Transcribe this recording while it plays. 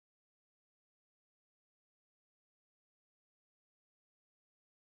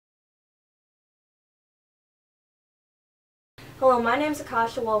Hello, my name is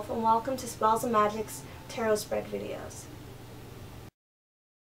Akasha Wolf and welcome to Spells and Magic's Tarot Spread videos.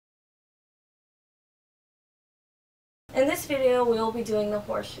 In this video, we will be doing the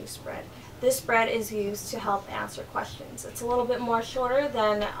Horseshoe Spread. This spread is used to help answer questions. It's a little bit more shorter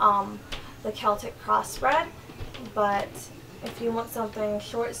than the Celtic Cross Spread, but if you want something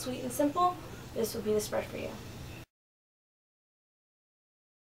short, sweet, and simple, this would be the spread for you.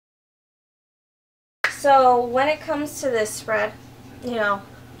 So when it comes to this spread,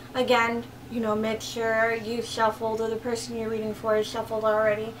 again, make sure you've shuffled, or the person you're reading for is shuffled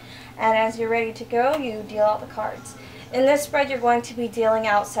already. And as you're ready to go, you deal out the cards. In this spread, you're going to be dealing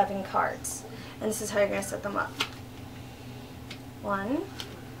out 7 cards. And this is how you're going to set them up. 1,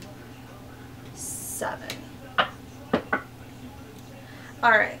 7.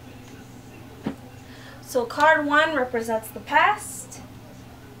 Alright. So card 1 represents the past.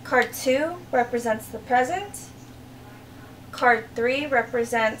 Card 2 represents the present. Card 3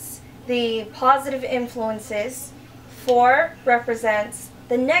 represents the positive influences. 4 represents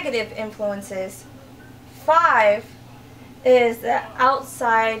the negative influences. 5 is the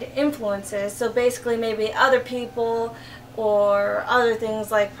outside influences. So basically maybe other people or other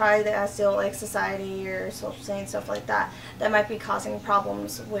things like probably the SEO, like society or social saying, stuff like that, that might be causing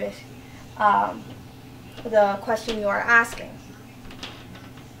problems with the question you are asking.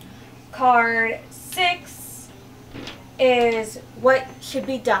 Card 6 is what should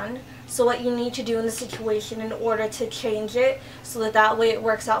be done, so what you need to do in the situation in order to change it so that way it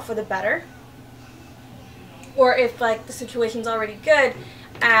works out for the better. Or if the situation's already good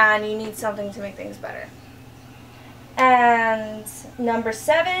and you need something to make things better. And number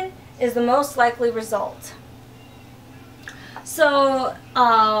 7 is the most likely result. So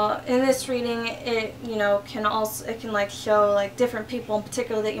in this reading, it can show different people in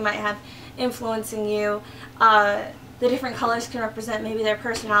particular that you might have influencing you. The different colors can represent maybe their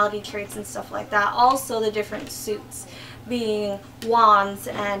personality traits and stuff like that. Also the different suits, being wands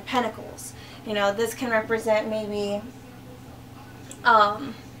and pentacles. This can represent maybe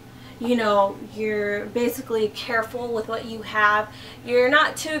you're basically careful with what you have. You're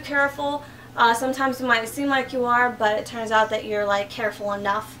not too careful. Sometimes it might seem like you are, but it turns out that you're careful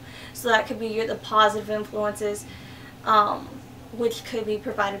enough. So that could be the positive influences, which could be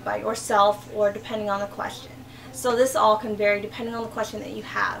provided by yourself or depending on the question. So this all can vary depending on the question that you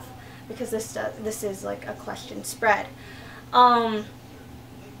have, because this is like a question spread. But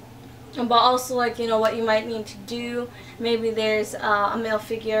also what you might need to do. Maybe there's a male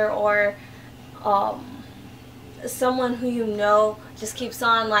figure or someone who just keeps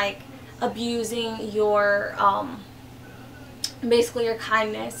on abusing your basically your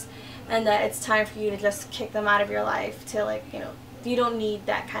kindness, and that it's time for you to just kick them out of your life, to you don't need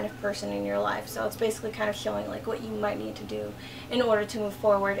that kind of person in your life. So it's basically kind of showing what you might need to do in order to move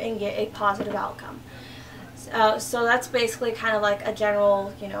forward and get a positive outcome. So that's basically kind of a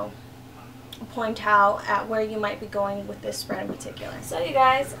general point out at where you might be going with this spread in particular. So you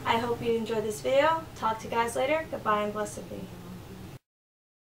guys, I hope you enjoyed this video. Talk to you guys later. Goodbye and blessed be.